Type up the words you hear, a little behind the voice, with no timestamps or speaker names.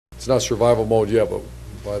It's not survival mode yet, but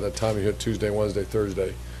by the time you hit Tuesday, Wednesday,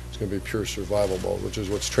 Thursday, it's going to be pure survival mode, which is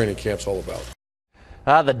what training camp's all about.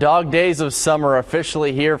 The dog days of summer are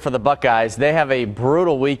officially here for the Buckeyes. They have a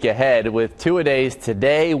brutal week ahead with two-a-days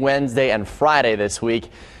today, Wednesday, and Friday this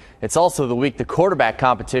week. It's also the week the quarterback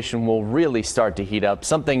competition will really start to heat up,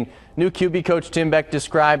 something new QB coach Tim Beck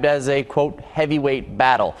described as a, quote, heavyweight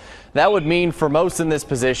battle. That would mean for most in this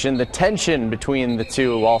position, the tension between the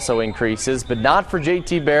two also increases, but not for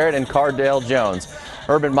JT Barrett and Cardale Jones.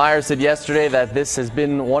 Urban Meyer said yesterday that this has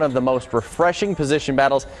been one of the most refreshing position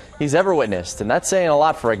battles he's ever witnessed, and that's saying a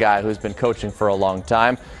lot for a guy who's been coaching for a long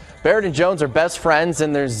time. Barrett and Jones are best friends,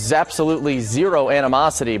 and there's absolutely zero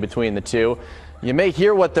animosity between the two. You may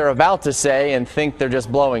hear what they're about to say and think they're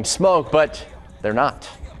just blowing smoke, but they're not.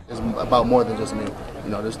 It's about more than just me. You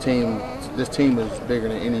know, this team is bigger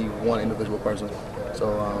than any one individual person. So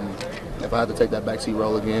if I have to take that backseat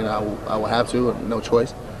role again, I will have to, no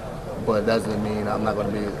choice. But that doesn't mean I'm not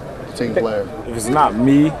going to be a team player. If it's not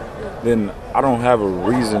me, then I don't have a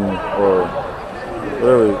reason or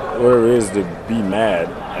whatever it is to be mad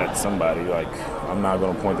at somebody. Like, I'm not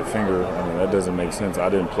going to point the finger. I mean, that doesn't make sense. I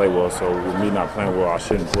didn't play well, so with me not playing well, I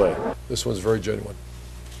shouldn't play. This one's very genuine.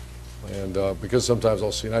 And because sometimes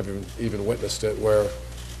I'll see, and I've even witnessed it, where,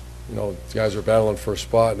 you know, guys are battling for a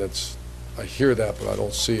spot, and I hear that, but I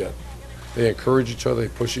don't see it. They encourage each other, they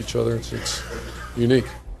push each other. It's unique.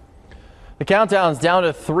 The countdown's down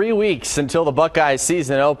to 3 weeks until the Buckeyes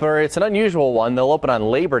season opener. It's an unusual one. They'll open on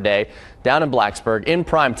Labor Day down in Blacksburg in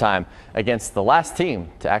primetime against the last team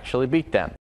to actually beat them.